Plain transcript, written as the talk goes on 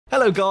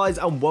Hello guys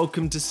and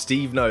welcome to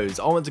SteveKnows.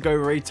 I want to go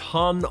over a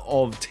ton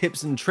of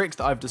tips and tricks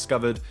that I've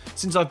discovered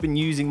since I've been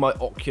using my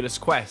Oculus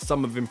Quest.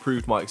 Some have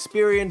improved my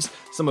experience,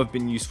 some have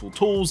been useful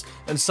tools,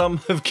 and some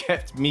have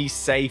kept me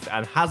safe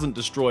and hasn't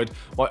destroyed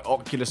my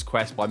Oculus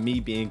Quest by me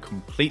being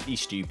completely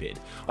stupid.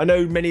 I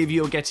know many of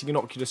you are getting an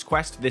Oculus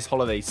Quest this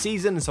holiday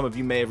season, and some of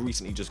you may have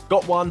recently just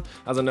got one,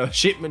 as I know a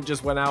shipment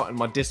just went out and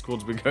my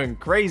Discord's been going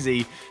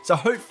crazy. So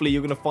hopefully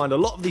you're going to find a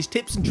lot of these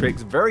tips and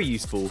tricks very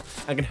useful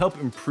and can help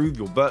improve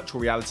your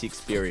virtual reality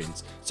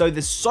experience. So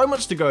there's so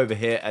much to go over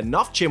here,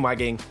 enough chin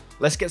wagging,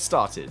 let's get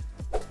started.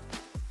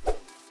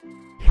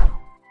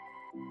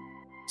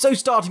 So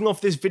starting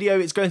off this video,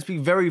 it's going to be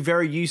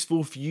very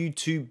useful for you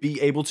to be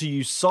able to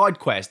use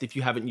SideQuest. If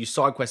you haven't used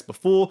SideQuest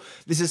before,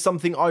 this is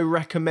something I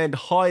recommend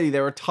highly.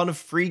 There are a ton of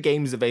free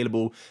games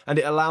available and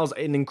it allows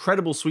an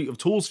incredible suite of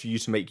tools for you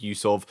to make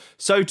use of.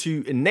 So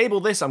to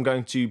enable this, I'm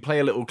going to play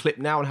a little clip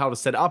now on how to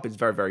set it up. It's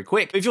very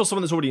quick. If you're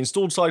someone that's already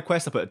installed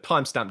SideQuest, I put a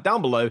timestamp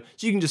down below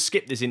so you can just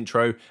skip this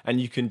intro and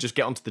you can just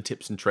get onto the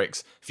tips and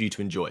tricks for you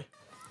to enjoy.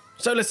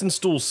 So let's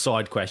install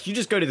SideQuest. You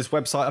just go to this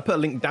website, I put a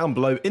link down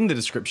below in the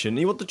description, and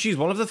you want to choose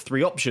one of the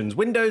three options,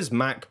 Windows,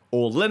 Mac,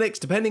 or Linux,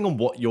 depending on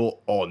what you're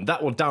on.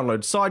 That will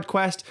download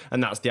SideQuest,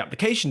 and that's the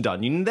application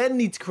done. You then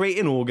need to create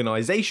an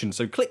organization,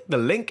 so click the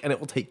link and it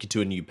will take you to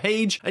a new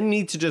page, and you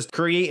need to just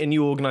create a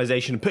new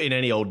organization and put in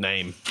any old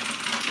name.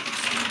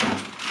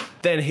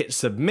 Then hit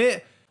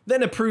submit,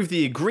 then approve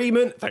the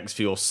agreement, thanks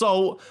for your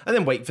salt, and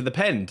then wait for the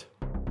pend.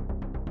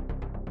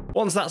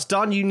 Once that's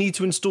done, you need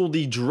to install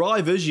the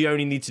drivers. You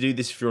only need to do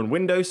this if you're on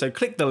Windows, so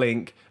click the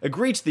link,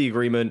 agree to the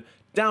agreement,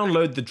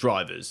 download the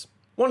drivers.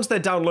 Once they're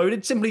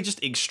downloaded, simply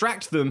just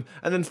extract them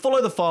and then follow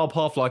the file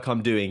path like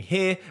I'm doing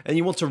here, and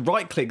you want to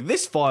right-click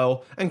this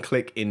file and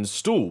click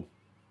install.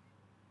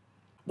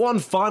 One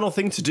final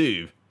thing to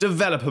do,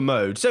 developer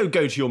mode. So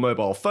go to your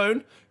mobile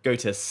phone, go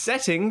to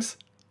settings,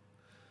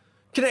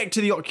 connect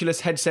to the Oculus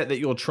headset that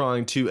you're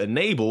trying to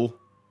enable,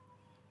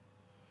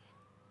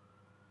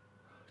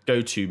 go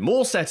to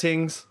more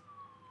settings,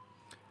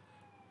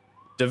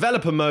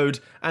 developer mode,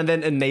 and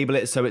then enable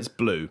it so it's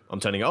blue. I'm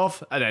turning it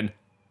off and then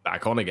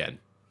back on again.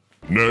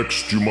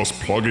 Next, you must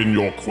plug in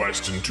your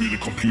Quest into the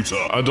computer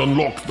and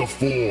unlock the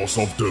force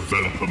of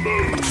developer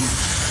mode.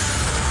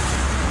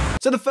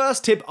 So the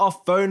first tip are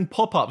phone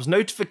pop-ups,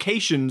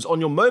 notifications on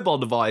your mobile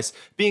device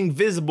being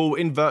visible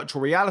in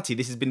virtual reality.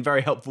 This has been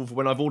very helpful for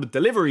when I've ordered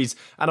deliveries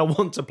and I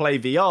want to play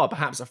VR.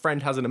 Perhaps a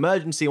friend has an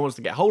emergency and wants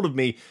to get hold of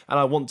me and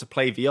I want to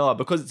play VR.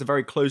 Because it's a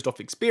very closed off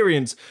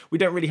experience, we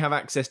don't really have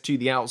access to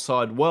the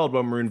outside world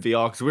when we're in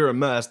VR because we're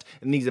immersed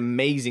in these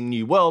amazing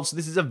new worlds. So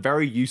this is a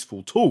very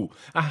useful tool.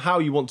 And how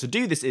you want to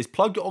do this is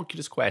plug your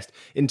Oculus Quest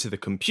into the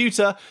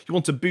computer. You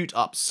want to boot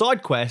up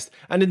SideQuest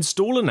and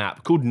install an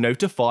app called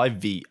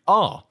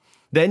NotifyVR.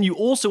 Then you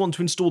also want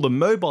to install the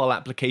mobile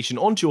application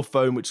onto your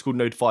phone, which is called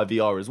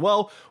NotifyVR as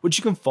well, which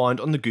you can find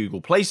on the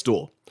Google Play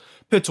Store.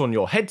 Put on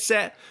your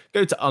headset,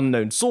 go to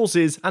unknown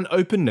sources and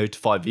open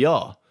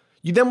NotifyVR.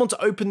 You then want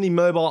to open the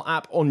mobile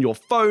app on your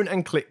phone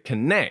and click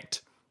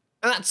connect.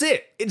 And that's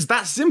it. It's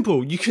that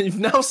simple. You've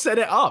now set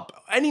it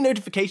up. Any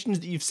notifications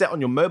that you've set on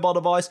your mobile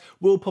device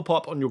will pop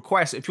up on your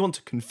Quest. If you want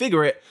to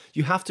configure it,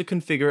 you have to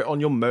configure it on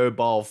your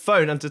mobile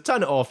phone. And to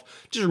turn it off,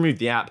 just remove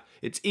the app.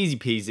 It's easy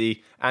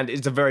peasy and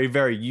it's a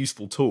very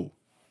useful tool.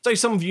 So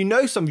some of you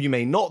know, some of you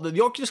may not, that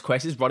the Oculus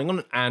Quest is running on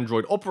an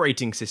Android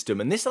operating system,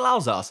 and this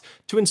allows us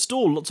to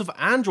install lots of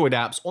Android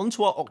apps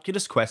onto our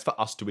Oculus Quest for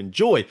us to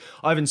enjoy.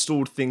 I've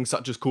installed things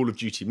such as Call of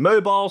Duty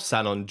Mobile,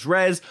 San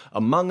Andreas,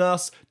 Among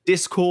Us,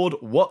 Discord,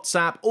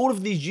 WhatsApp, all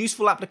of these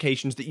useful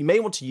applications that you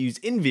may want to use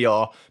in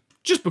VR.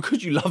 Just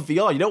because you love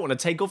VR, you don't want to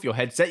take off your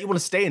headset, you want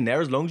to stay in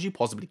there as long as you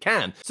possibly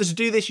can. So to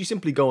do this, you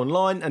simply go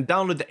online and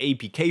download the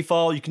APK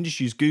file. You can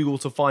just use Google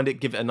to find it,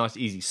 give it a nice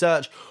easy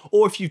search.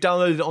 Or if you've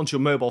downloaded it onto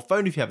your mobile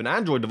phone, if you have an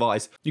Android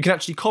device, you can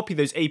actually copy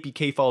those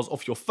APK files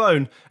off your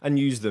phone and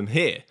use them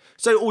here.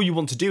 So all you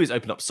want to do is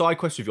open up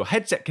SideQuest with your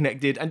headset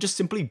connected and just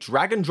simply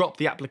drag and drop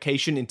the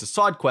application into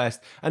SideQuest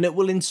and it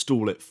will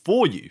install it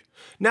for you.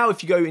 Now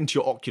if you go into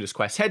your Oculus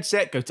Quest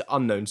headset, go to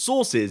unknown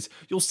sources,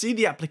 you'll see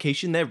the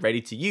application there ready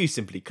to use.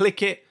 Simply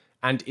click it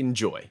and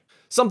enjoy.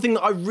 Something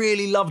that I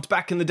really loved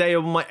back in the day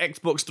on my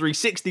Xbox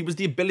 360 was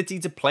the ability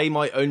to play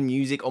my own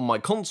music on my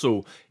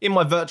console. In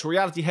my virtual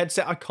reality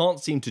headset, I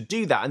can't seem to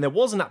do that, and there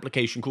was an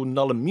application called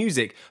Null and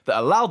Music that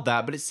allowed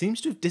that, but it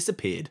seems to have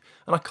disappeared,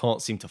 and I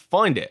can't seem to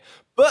find it.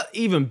 But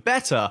even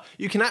better,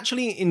 you can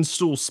actually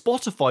install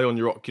Spotify on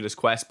your Oculus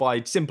Quest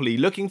by simply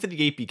looking for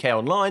the APK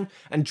online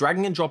and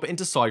dragging and drop it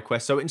into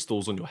SideQuest so it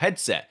installs on your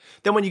headset.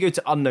 Then when you go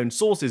to unknown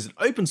sources and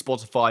open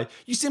Spotify,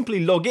 you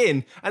simply log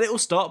in and it will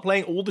start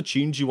playing all the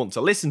tunes you want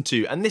to listen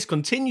to, and this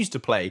continues to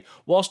play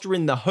whilst you're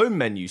in the home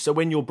menu. So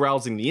when you're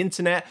browsing the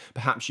internet,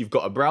 perhaps you've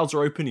got a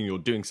browser open and you're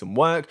doing some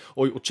work,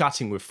 or you're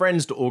chatting with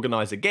friends to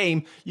organise a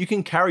game, you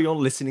can carry on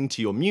listening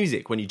to your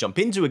music. When you jump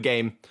into a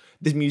game,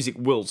 the music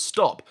will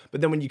stop,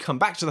 but then when you come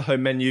back to the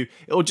home menu,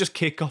 it'll just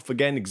kick off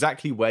again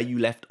exactly where you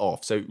left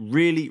off. So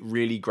really,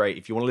 really great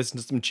if you want to listen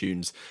to some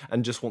tunes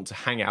and just want to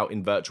hang out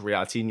in virtual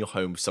reality in your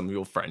home with some of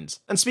your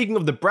friends. And speaking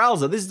of the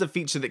browser, this is a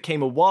feature that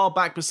came a while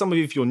back, but some of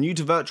you, if you're new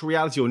to virtual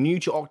reality or new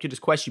to Oculus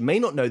Quest, you may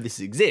not know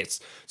this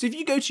exists. So if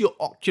you go to your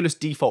Oculus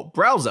default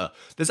browser,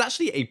 there's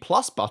actually a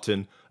plus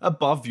button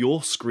above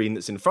your screen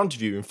that's in front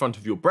of you, in front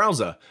of your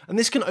browser. And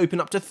this can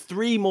open up to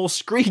 3 more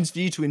screens for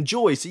you to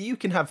enjoy. So you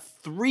can have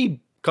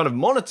 3 kind of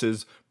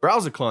monitors,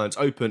 browser clients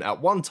open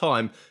at one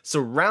time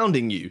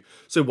surrounding you.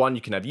 So one,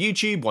 you can have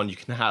YouTube, one, you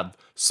can have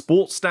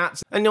sports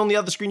stats, and on the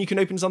other screen, you can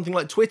open something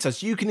like Twitter.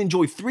 So you can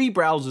enjoy 3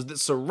 browsers that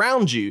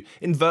surround you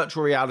in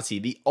virtual reality,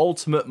 the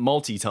ultimate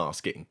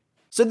multitasking.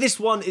 So this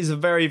one is a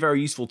very,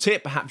 very useful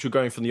tip. Perhaps you're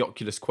going from the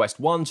Oculus Quest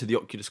 1 to the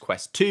Oculus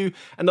Quest 2,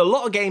 and a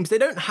lot of games, they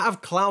don't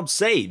have cloud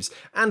saves.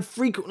 And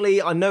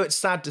frequently, I know it's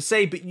sad to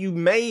say, but you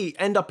may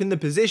end up in the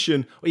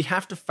position where you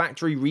have to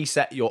factory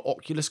reset your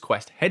Oculus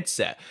Quest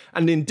headset.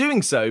 And in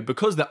doing so,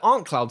 because there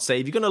aren't cloud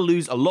saves, you're going to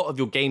lose a lot of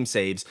your game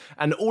saves,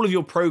 and all of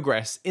your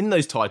progress in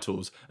those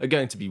titles are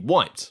going to be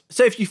wiped.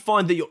 So if you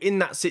find that you're in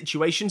that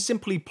situation,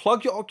 simply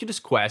plug your Oculus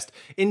Quest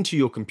into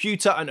your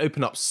computer and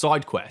open up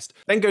SideQuest.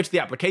 Then go to the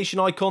application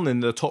icon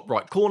in the top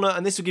right corner,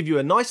 and this will give you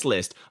a nice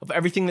list of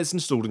everything that's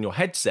installed in your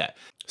headset.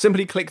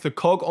 Simply click the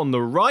cog on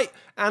the right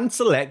and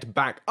select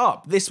back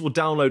up. This will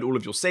download all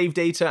of your save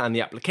data and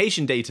the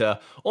application data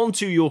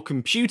onto your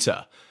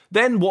computer.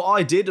 Then what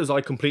I did is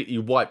I completely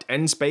wiped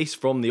N-Space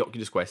from the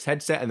Oculus Quest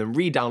headset and then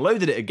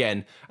re-downloaded it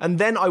again. And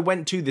then I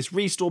went to this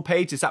restore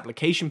page, this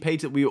application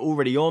page that we were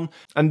already on.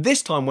 And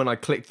this time when I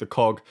clicked the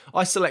cog,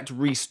 I select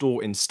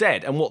restore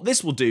instead. And what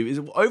this will do is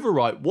it will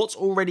overwrite what's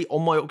already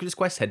on my Oculus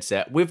Quest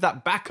headset with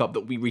that backup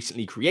that we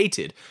recently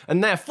created.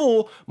 And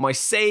therefore, my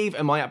save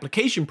and my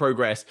application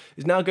progress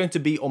is now going to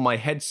be on my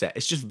headset.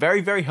 It's just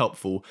very, very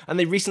helpful. And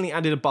they recently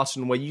added a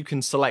button where you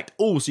can select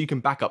all, so you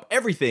can back up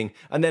everything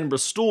and then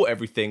restore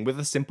everything with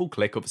a simple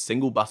click of a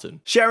single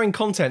button. Sharing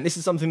content, this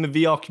is something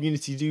the VR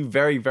community do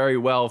very, very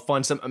well.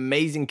 Find some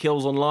amazing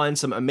kills online,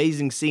 some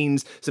amazing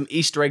scenes, some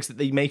Easter eggs that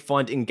they may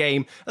find in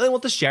game, and they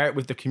want to share it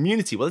with the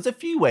community. Well, there's a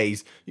few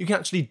ways you can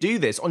actually do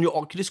this on your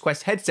Oculus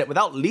Quest headset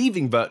without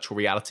leaving virtual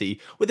reality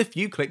with a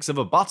few clicks of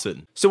a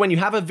button. So when you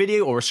have a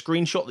video or a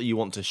screenshot that you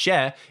want to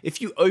share, if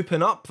you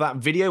open up that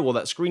video or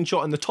that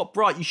screenshot in the top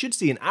right, you should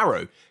see an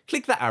arrow.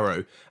 Click that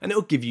arrow and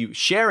it'll give you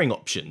sharing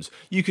options.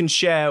 You can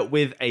share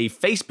with a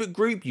Facebook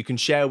group, you can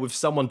share with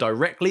someone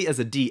directly as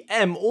a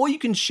DM, or you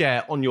can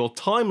share on your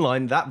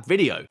timeline that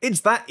video.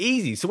 It's that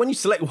easy. So when you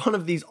select one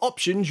of these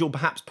options, you'll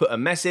perhaps put a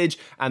message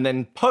and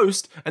then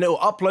post, and it will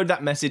upload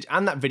that message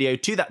and that video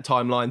to that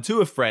timeline,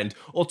 to a friend,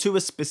 or to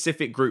a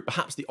specific group,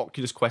 perhaps the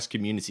Oculus Quest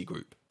community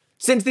group.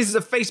 Since this is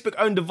a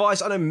Facebook-owned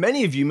device, I know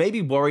many of you may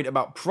be worried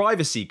about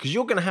privacy because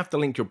you're going to have to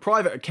link your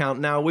private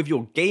account now with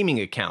your gaming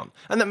account,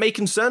 and that may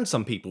concern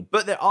some people,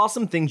 but there are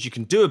some things you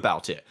can do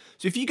about it.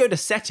 So if you go to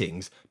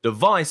Settings,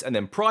 Device, and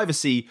then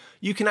Privacy,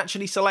 you can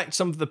actually select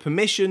some of the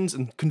permissions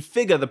and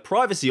configure the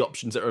privacy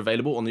options that are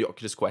available on the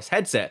Oculus Quest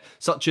headset,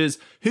 such as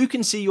who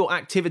can see your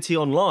activity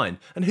online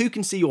and who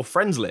can see your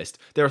friends list.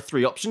 There are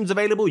 3 options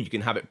available. You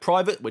can have it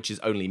private, which is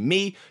only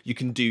me, you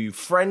can do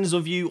friends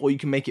of you, or you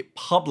can make it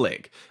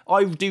public.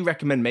 I do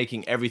recommend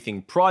making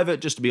everything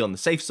private just to be on the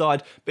safe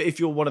side, but if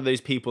you're one of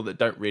those people that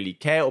don't really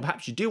care, or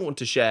perhaps you do want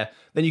to share,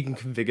 then you can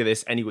configure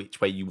this any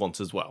which way you want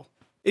as well.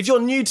 If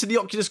you're new to the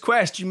Oculus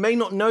Quest, you may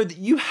not know that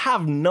you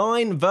have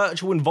 9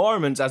 virtual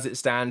environments as it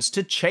stands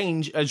to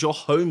change as your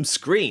home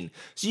screen.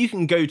 So you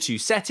can go to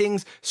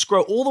Settings,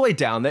 scroll all the way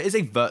down, there is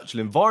a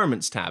Virtual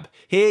Environments tab.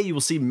 Here you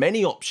will see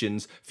many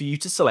options for you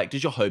to select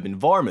as your home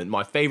environment.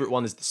 My favourite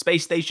one is the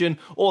space station,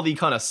 or the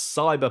kind of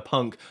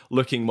cyberpunk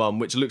looking one,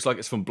 which looks like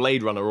it's from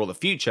Blade Runner or the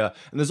future.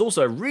 And there's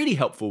also a really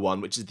helpful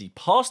one, which is the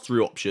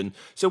pass-through option.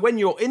 So when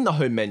you're in the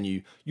home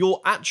menu,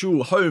 your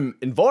actual home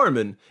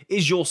environment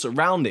is your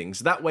surroundings.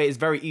 That way it's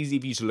very easy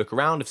for you to look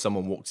around if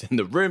someone walks in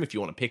the room, if you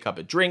want to pick up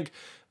a drink.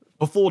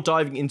 Before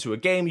diving into a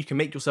game, you can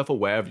make yourself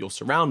aware of your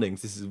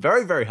surroundings. This is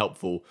very, very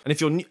helpful. And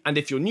if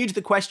you're new to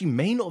the Quest, you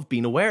may not have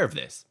been aware of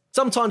this.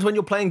 Sometimes when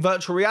you're playing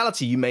virtual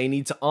reality, you may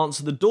need to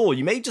answer the door.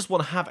 You may just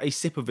want to have a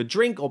sip of a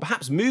drink, or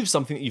perhaps move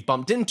something that you've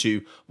bumped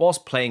into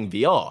whilst playing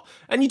VR.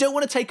 And you don't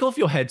want to take off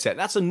your headset.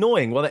 That's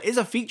annoying. Well, there is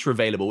a feature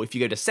available. If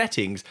you go to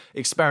Settings,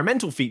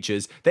 Experimental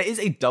Features, there is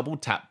a double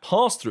tap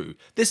pass-through.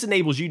 This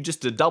enables you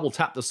just to double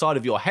tap the side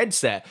of your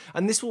headset,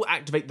 and this will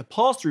activate the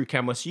pass-through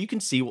camera so you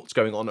can see what's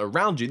going on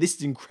around you. This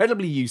is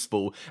incredibly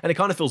useful, and it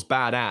kind of feels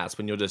badass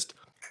when you're just...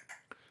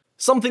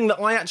 Something that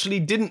I actually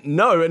didn't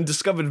know and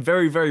discovered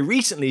very, very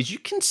recently is you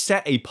can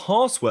set a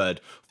password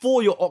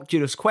for your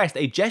Oculus Quest,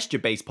 a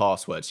gesture-based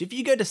password. So if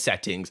you go to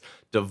Settings,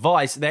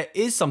 Device, there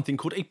is something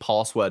called a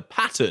password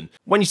pattern.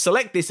 When you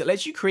select this, it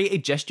lets you create a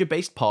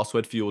gesture-based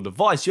password for your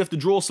device. You have to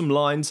draw some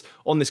lines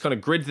on this kind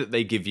of grid that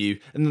they give you,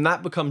 and then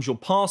that becomes your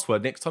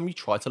password next time you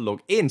try to log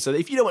in. So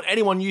if you don't want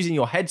anyone using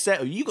your headset,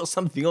 or you got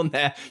something on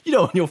there you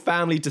don't want your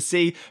family to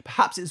see,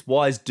 perhaps it's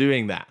wise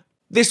doing that.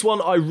 This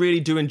one I really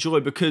do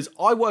enjoy because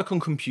I work on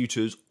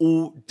computers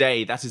all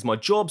day. That is my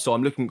job, so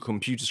I'm looking at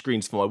computer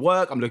screens for my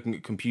work, I'm looking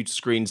at computer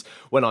screens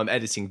when I'm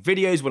editing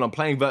videos, when I'm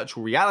playing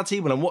virtual reality,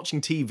 when I'm watching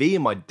TV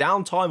in my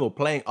downtime or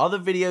playing other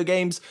video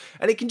games,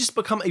 and it can just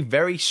become a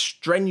very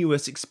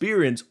strenuous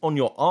experience on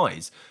your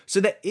eyes.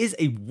 So there is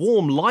a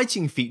warm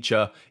lighting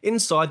feature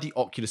inside the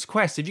Oculus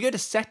Quest. If you go to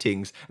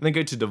settings and then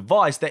go to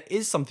device, there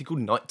is something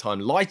called nighttime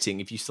lighting.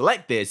 If you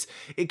select this,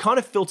 it kind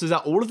of filters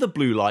out all of the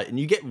blue light and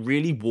you get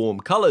really warm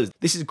colors.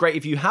 This is great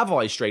if you have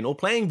eye strain or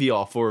playing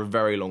VR for a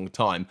very long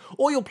time,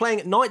 or you're playing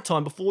at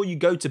nighttime before you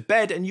go to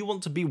bed and you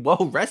want to be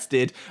well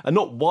rested and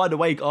not wide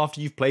awake after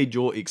you've played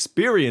your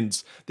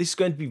experience. This is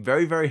going to be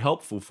very, very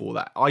helpful for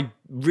that. I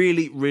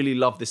really, really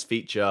love this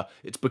feature.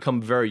 It's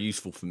become very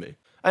useful for me.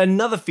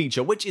 Another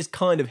feature, which is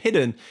kind of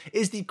hidden,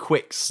 is the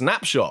quick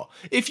snapshot.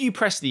 If you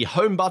press the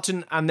home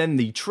button and then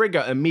the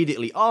trigger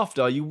immediately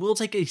after, you will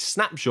take a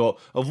snapshot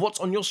of what's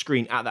on your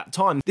screen at that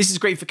time. This is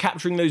great for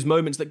capturing those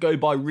moments that go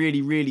by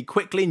really, really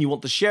quickly and you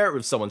want to share it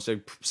with someone. So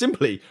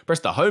simply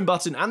press the home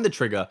button and the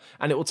trigger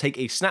and it will take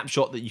a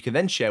snapshot that you can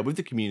then share with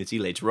the community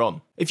later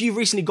on. If you've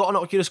recently got an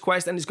Oculus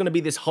Quest and it's going to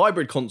be this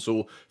hybrid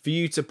console for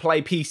you to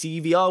play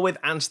PC VR with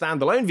and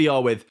standalone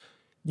VR with,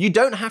 you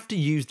don't have to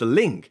use the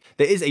link.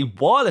 There is a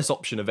wireless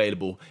option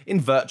available in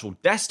Virtual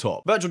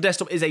Desktop. Virtual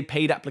Desktop is a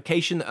paid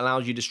application that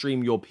allows you to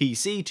stream your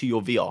PC to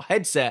your VR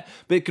headset,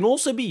 but it can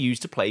also be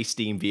used to play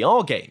Steam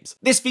VR games.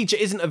 This feature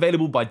isn't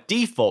available by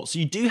default, so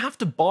you do have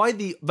to buy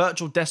the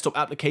Virtual Desktop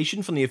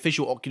application from the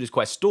official Oculus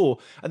Quest store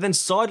and then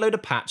sideload a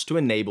patch to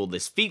enable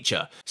this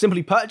feature.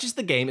 Simply purchase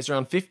the game, it's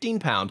around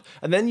 £15,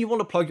 and then you want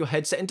to plug your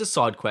headset into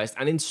SideQuest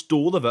and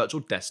install the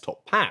Virtual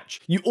Desktop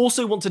patch. You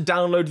also want to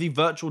download the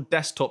Virtual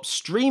Desktop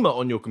streamer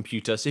on your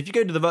computer. So if you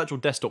go to the Virtual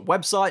Desktop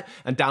website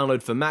and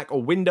download for Mac or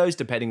Windows,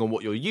 depending on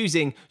what you're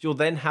using, you'll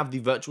then have the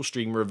virtual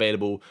streamer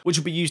available, which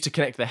will be used to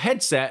connect the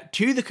headset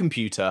to the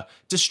computer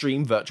to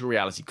stream virtual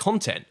reality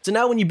content. So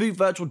now when you boot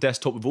Virtual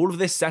Desktop with all of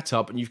this set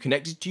up and you've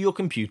connected to your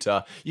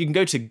computer, you can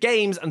go to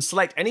games and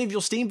select any of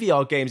your Steam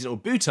VR games and it will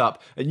boot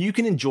up and you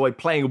can enjoy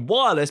playing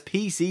wireless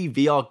PC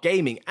VR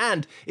gaming,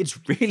 and it's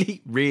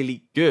really,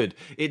 really good.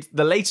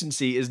 The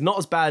latency is not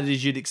as bad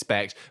as you'd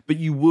expect, but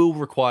you will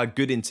require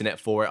good internet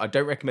for it. I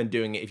don't recommend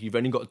doing it if you've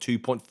only got a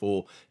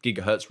 2.4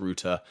 gigahertz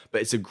router,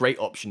 but it's a great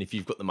option if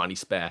you've got the money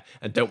spare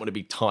and don't want to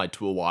be tied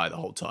to a wire the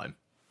whole time.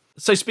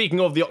 So speaking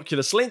of the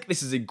Oculus Link,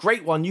 this is a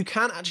great one. You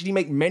can actually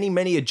make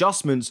many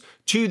adjustments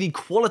to the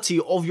quality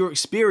of your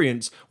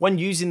experience when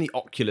using the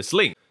Oculus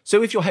Link.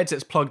 So if your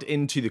headset's plugged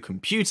into the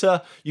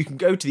computer, you can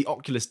go to the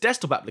Oculus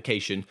Desktop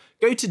application,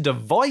 go to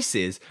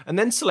Devices, and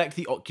then select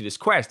the Oculus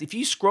Quest. If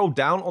you scroll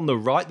down on the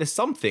right, there's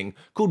something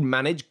called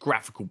Manage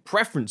Graphical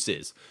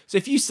Preferences. So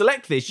if you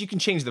select this, you can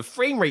change the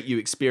frame rate you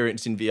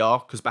experience in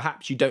VR, because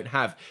perhaps you don't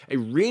have a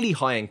really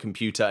high-end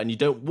computer and you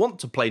don't want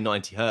to play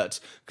 90 Hz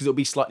because it'll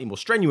be slightly more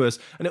strenuous.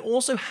 And it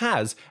also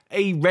has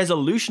a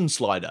resolution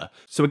slider.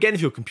 So again,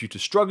 if your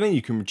computer's struggling,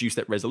 you can reduce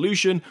that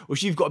resolution, or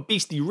if you've got a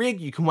beastly rig,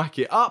 you can whack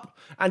it up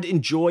and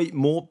enjoy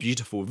more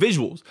beautiful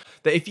visuals.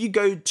 That if you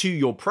go to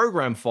your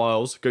program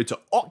files, go to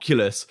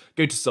Oculus,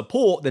 go to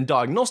support, then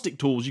diagnostic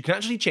tools, you can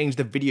actually change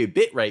the video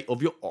bitrate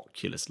of your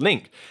Oculus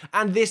Link.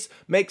 And this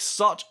makes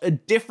such a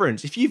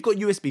difference. If you've got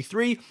USB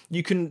 3,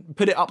 you can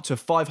put it up to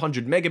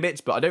 500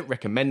 megabits, but I don't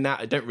recommend that.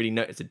 I don't really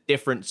notice a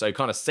difference, so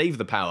kind of save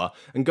the power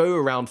and go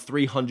around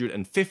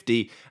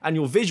 350 and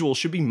your visuals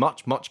should be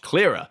much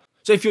clearer.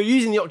 So if you're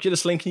using the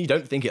Oculus Link and you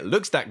don't think it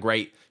looks that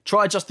great,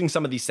 try adjusting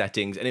some of these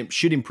settings and it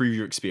should improve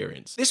your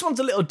experience. This one's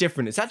a little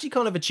different. It's actually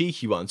kind of a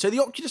cheeky one. So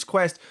the Oculus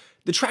Quest,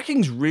 the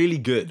tracking's really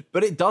good,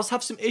 but it does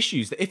have some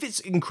issues that if it's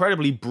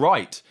incredibly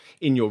bright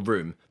in your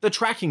room, the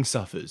tracking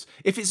suffers.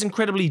 If it's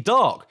incredibly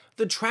dark,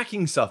 the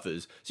tracking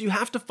suffers. So you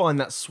have to find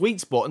that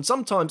sweet spot, and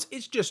sometimes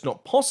it's just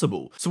not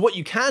possible. So what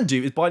you can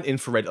do is buy an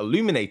infrared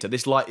illuminator.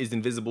 This light is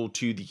invisible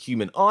to the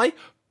human eye,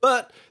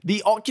 but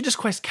the Oculus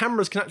Quest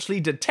cameras can actually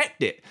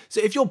detect it.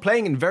 So if you're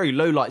playing in very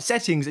low light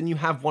settings and you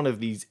have one of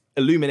these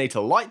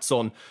illuminator lights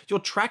on, your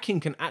tracking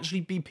can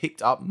actually be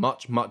picked up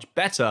much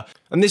better.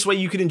 And this way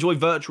you can enjoy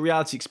virtual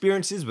reality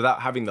experiences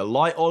without having the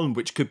light on,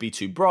 which could be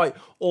too bright,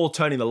 or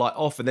turning the light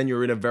off and then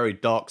you're in a very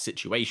dark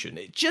situation.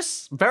 It's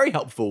just very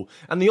helpful,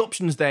 and the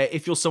option's there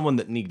if you're someone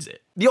that needs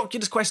it. The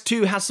Oculus Quest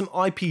 2 has some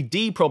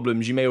IPD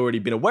problems. You may already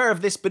been aware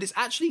of this, but it's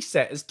actually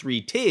set as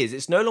 3 tiers.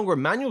 It's no longer a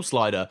manual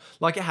slider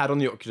like it had on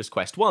the Oculus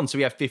Quest 1. So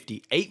we have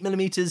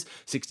 58mm,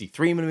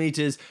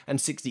 63mm, and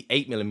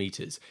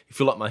 68mm. If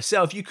you're like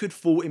myself, you could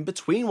fall in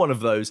between one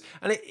of those,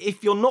 and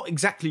if you're not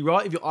exactly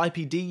right with your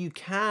IPD, you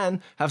can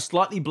have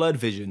slightly blurred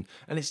vision,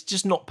 and it's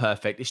just not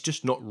perfect, it's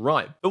just not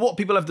right. But what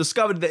people have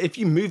discovered is that if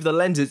you move the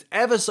lenses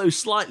ever so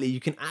slightly, you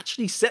can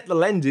actually set the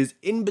lenses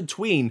in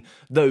between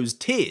those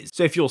tiers.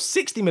 So if you're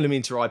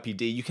 60mm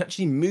IPD, you can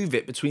actually move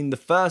it between the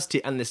first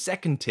tier and the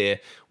second tier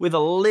with a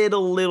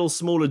little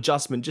small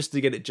adjustment just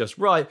to get it just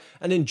right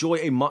and enjoy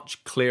a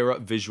much clearer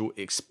visual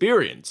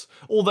experience.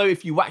 Although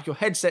if you whack your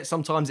headset,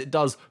 sometimes it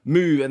does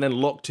move and then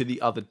lock to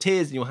the other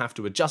tiers and you'll have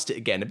to adjust it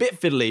again. A bit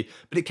fiddly,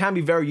 but it can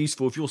be very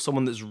useful if you're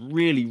someone that's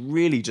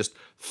really just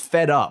just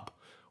fed up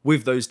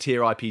with those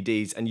tier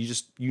IPDs, and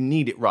you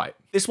need it right.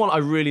 This one I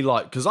really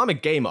like because I'm a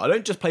gamer. I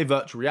don't just play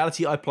virtual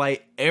reality, I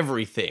play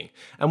everything.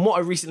 And what I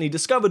recently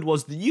discovered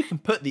was that you can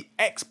put the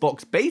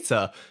Xbox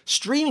beta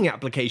streaming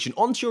application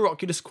onto your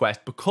Oculus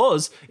Quest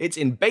because it's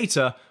in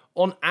beta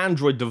on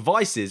Android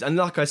devices. And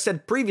like I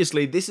said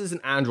previously, this is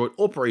an Android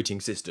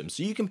operating system.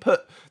 So you can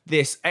put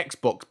this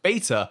Xbox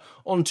beta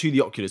onto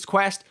the Oculus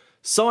Quest,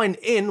 sign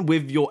in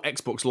with your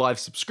Xbox Live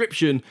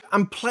subscription,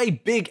 and play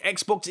big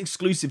Xbox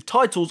exclusive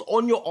titles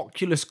on your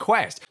Oculus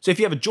Quest. So if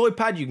you have a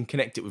joypad, you can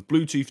connect it with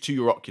Bluetooth to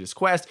your Oculus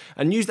Quest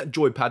and use that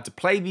joypad to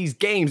play these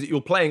games that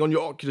you're playing on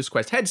your Oculus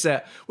Quest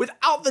headset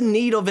without the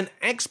need of an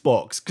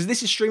Xbox, because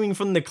this is streaming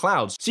from the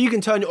clouds. So you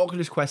can turn your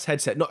Oculus Quest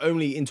headset not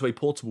only into a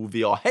portable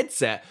VR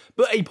headset,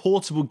 but a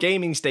portable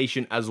gaming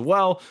station as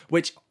well,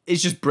 which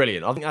is just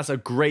brilliant. I think that's a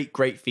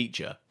great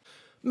feature.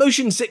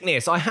 Motion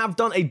sickness. I have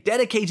done a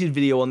dedicated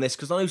video on this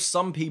because I know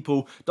some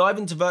people dive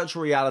into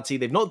virtual reality,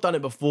 they've not done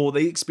it before,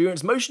 they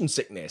experience motion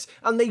sickness,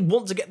 and they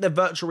want to get their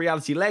virtual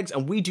reality legs,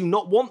 and we do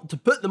not want to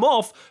put them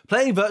off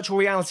playing virtual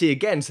reality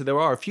again. So there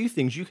are a few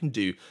things you can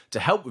do to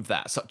help with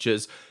that, such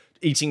as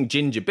eating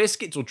ginger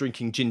biscuits or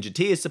drinking ginger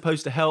tea is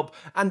supposed to help,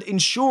 and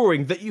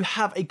ensuring that you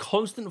have a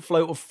constant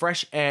flow of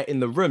fresh air in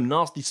the room.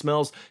 Nasty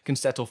smells can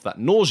set off that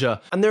nausea,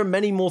 and there are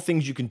many more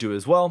things you can do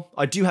as well.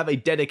 I do have a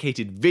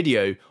dedicated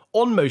video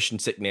on motion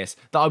sickness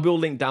that I will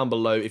link down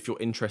below if you're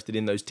interested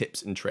in those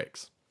tips and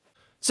tricks.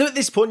 So at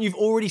this point, you've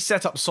already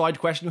set up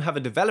SideQuest and you have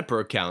a developer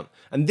account,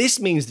 and this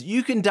means that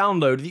you can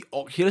download the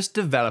Oculus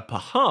Developer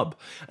Hub.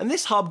 And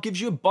this hub gives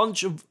you a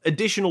bunch of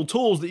additional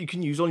tools that you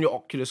can use on your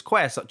Oculus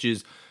Quest, such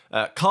as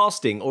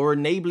casting or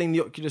enabling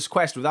the Oculus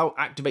Quest without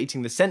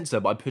activating the sensor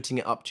by putting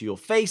it up to your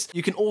face.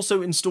 You can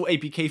also install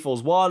APK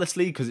files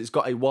wirelessly because it's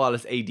got a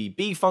wireless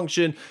ADB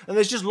function, and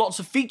there's just lots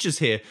of features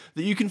here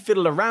that you can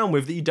fiddle around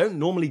with that you don't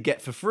normally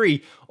get for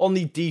free on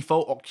the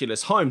default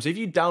Oculus Home. So if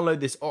you download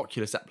this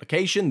Oculus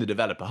application, the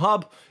Developer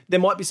Hub, there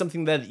might be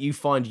something there that you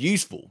find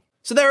useful.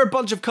 So there are a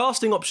bunch of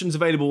casting options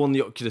available on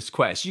the Oculus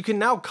Quest. You can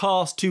now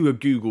cast to a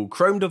Google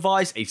Chrome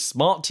device, a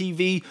smart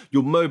TV,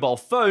 your mobile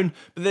phone,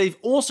 but they've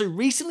also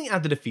recently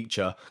added a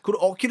feature called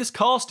Oculus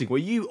Casting, where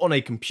you on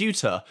a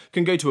computer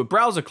can go to a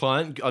browser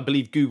client, I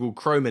believe Google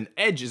Chrome and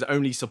Edge is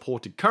only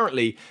supported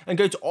currently, and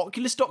go to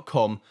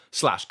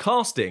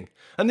oculus.com/casting.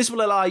 And this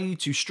will allow you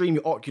to stream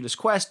your Oculus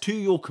Quest to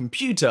your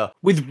computer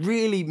with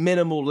really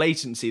minimal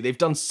latency. They've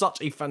done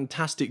such a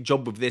fantastic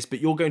job with this,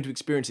 but you're going to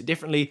experience it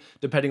differently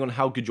depending on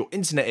how good your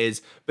internet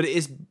is, but it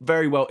is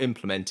very well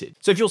implemented.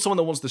 So if you're someone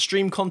that wants to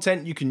stream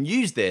content, you can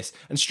use this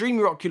and stream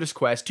your Oculus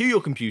Quest to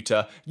your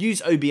computer,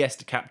 use OBS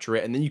to capture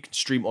it, and then you can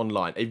stream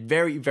online. A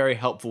very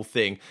helpful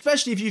thing,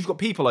 especially if you've got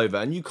people over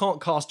and you can't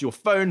cast your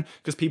phone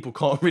because people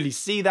can't really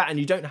see that, and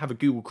you don't have a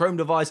Google Chrome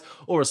device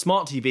or a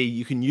smart TV,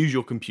 you can use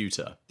your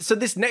computer. So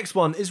this next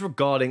one is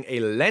regarding a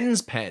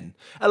lens pen.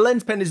 A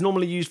lens pen is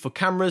normally used for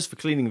cameras, for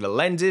cleaning the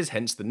lenses,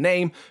 hence the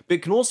name, but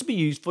it can also be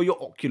used for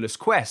your Oculus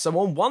Quest. So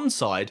on one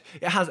side,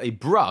 it has a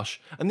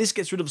brush, and this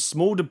gets rid of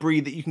small debris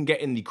that you can get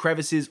in the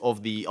crevices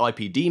of the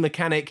IPD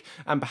mechanic,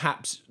 and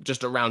perhaps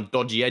just around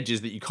dodgy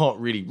edges that you can't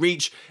really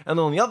reach. And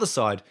on the other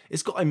side,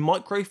 it's got a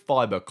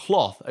microfiber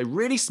cloth, a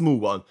really small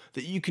one,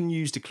 that you can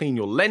use to clean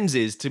your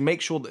lenses to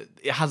make sure that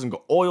it hasn't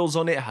got oils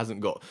on it, it hasn't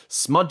got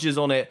smudges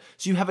on it,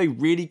 so you have a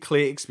really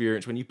clear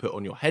experience when you put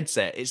on your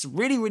headset. It's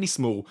really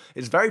small,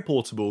 it's very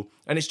portable,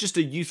 and it's just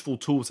a useful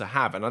tool to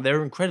have, and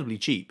they're incredibly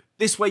cheap.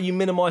 This way you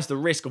minimize the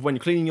risk of when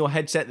you're cleaning your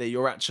headset that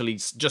you're actually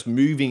just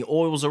moving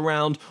oils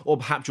around, or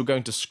perhaps you're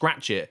going to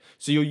scratch it.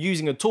 So you're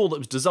using a tool that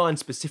was designed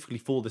specifically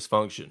for this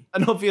function.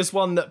 An obvious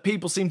one that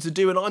people seem to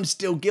do, and I'm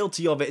still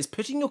guilty of it, is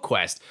putting your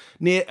Quest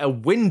near a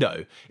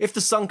window. If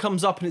the sun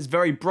comes up and it's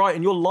very bright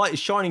and your light is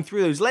shining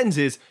through those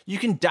lenses, you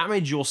can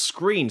damage your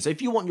screen. So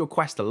if you want your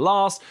Quest to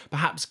last,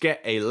 perhaps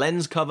get a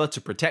lens cover to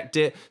protect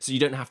it so you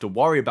don't have to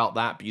worry about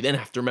that, but you then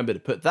have to remember to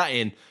put that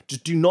in.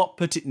 Just do not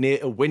put it near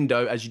a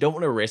window, as you don't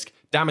want to risk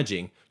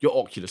damaging your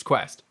Oculus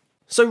Quest.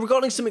 So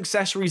regarding some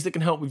accessories that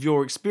can help with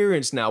your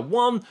experience now,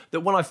 one,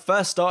 that when I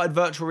first started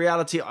virtual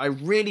reality, I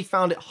really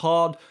found it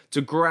hard to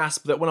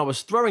grasp that when I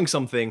was throwing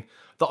something,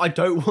 that I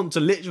don't want to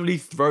literally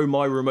throw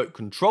my remote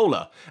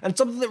controller. And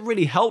something that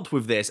really helped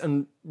with this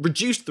and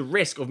reduced the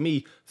risk of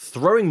me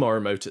throwing my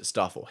remote at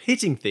stuff or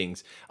hitting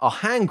things are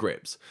hand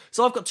grips.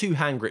 So I've got two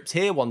hand grips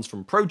here, one's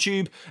from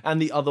ProTube and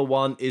the other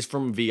one is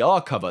from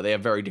VR Cover. They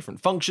have very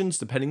different functions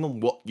depending on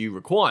what you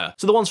require.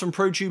 So the ones from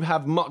ProTube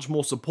have much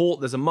more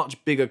support, there's a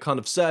much bigger kind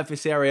of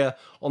surface area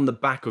on the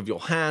back of your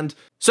hand.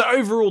 So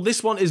overall,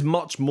 this one is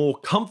much more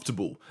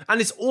comfortable,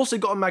 and it's also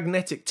got a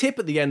magnetic tip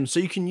at the end again so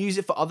you can use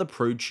it for other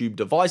ProTube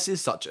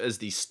devices such as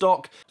the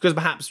stock, because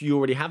perhaps you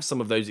already have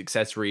some of those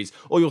accessories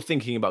or you're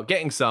thinking about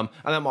getting some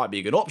and that might be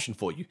a good option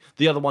for you.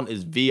 The other one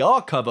is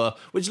VR cover,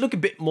 which look a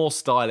bit more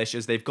stylish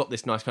as they've got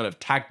this nice kind of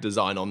tag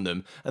design on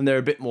them and they're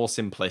a bit more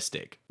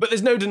simplistic. But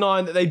there's no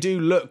denying that they do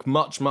look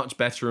much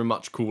better and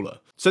much cooler.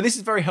 So this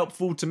is very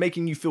helpful to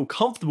making you feel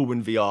comfortable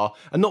in VR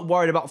and not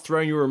worried about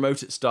throwing your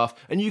remote at stuff,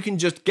 and you can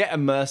just get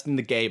immersed in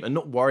the game and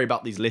not worry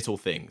about these little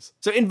things.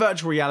 So in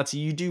virtual reality,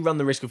 you do run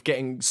the risk of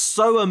getting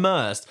so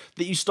immersed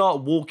that you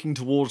start walking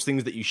towards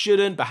things that you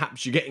shouldn't.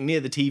 Perhaps you're getting near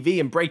the TV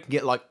and breaking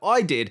it like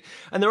I did,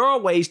 and there are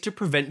ways to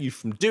prevent you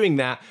from doing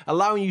that,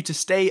 allowing you to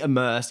stay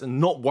immersed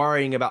and not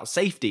worrying about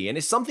safety. And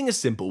it's something as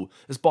simple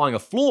as buying a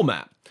floor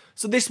mat.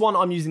 So this one,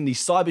 I'm using the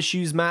Cyber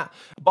Shoes mat,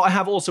 but I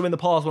have also in the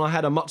past, when I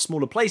had a much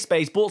smaller play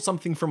space, bought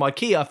something from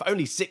IKEA for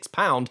only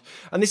 £6,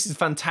 and this is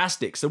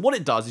fantastic. So what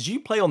it does is you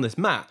play on this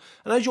mat,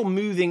 and as you're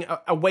moving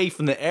away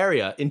from the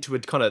area into a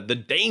kind of the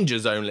danger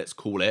zone, let's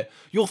call it,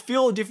 you'll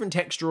feel a different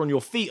texture on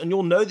your feet, and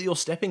you'll know that you're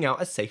stepping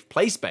out a safe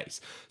play space.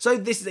 So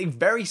this is a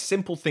very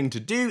simple thing to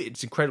do.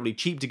 It's incredibly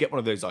cheap to get one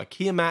of those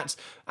IKEA mats,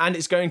 and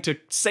it's going to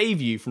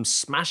save you from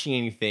smashing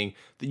anything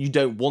that you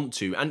don't want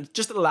to, and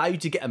just allow you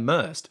to get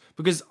immersed,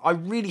 because I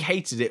really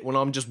hated it when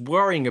I'm just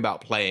worrying about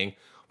playing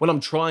when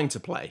I'm trying to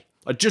play.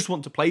 I just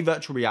want to play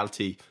virtual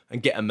reality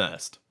and get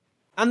immersed.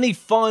 And the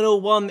final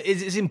one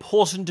is it's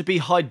important to be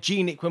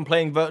hygienic when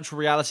playing virtual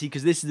reality,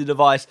 because this is a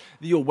device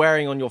that you're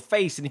wearing on your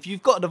face, and if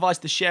you've got a device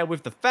to share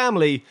with the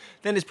family,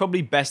 then it's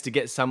probably best to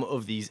get some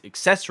of these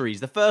accessories.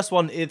 The first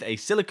one is a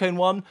silicone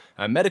one,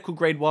 a medical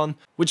grade one,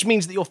 which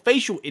means that your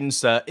facial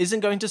insert isn't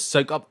going to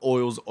soak up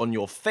oils on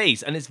your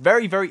face, and it's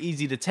very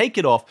easy to take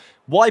it off,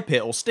 wipe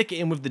it, or stick it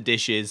in with the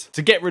dishes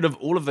to get rid of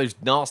all of those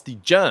nasty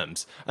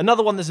germs.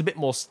 Another one that's a bit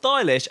more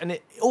stylish, and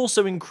it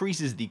also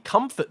increases the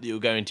comfort that you're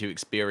going to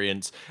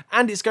experience,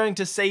 and it's going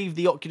to save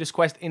the Oculus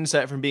Quest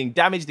insert from being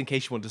damaged in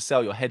case you want to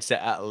sell your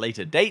headset at a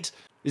later date,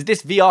 is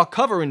this VR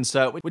cover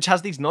insert, which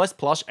has these nice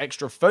plush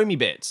extra foamy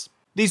bits.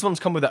 These ones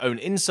come with their own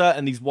insert,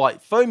 and these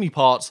white foamy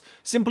parts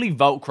simply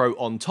Velcro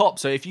on top,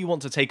 so if you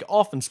want to take it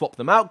off and swap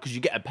them out because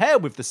you get a pair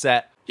with the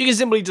set, you can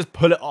simply just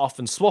pull it off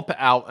and swap it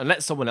out and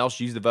let someone else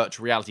use the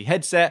virtual reality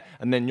headset,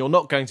 and then you're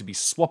not going to be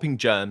swapping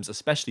germs,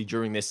 especially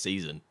during this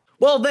season.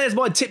 Well, there's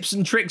my tips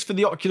and tricks for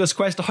the Oculus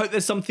Quest. I hope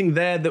there's something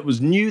there that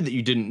was new that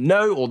you didn't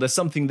know, or there's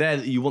something there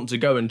that you want to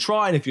go and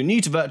try. And if you're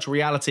new to virtual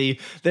reality,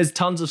 there's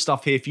tons of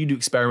stuff here for you to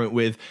experiment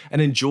with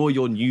and enjoy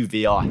your new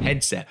VR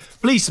headset.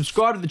 Please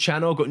subscribe to the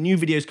channel. I've got new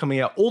videos coming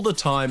out all the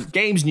time,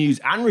 games, news,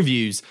 and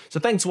reviews. So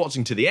thanks for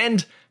watching to the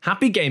end.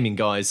 Happy gaming,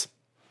 guys.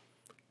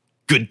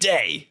 Good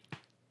day.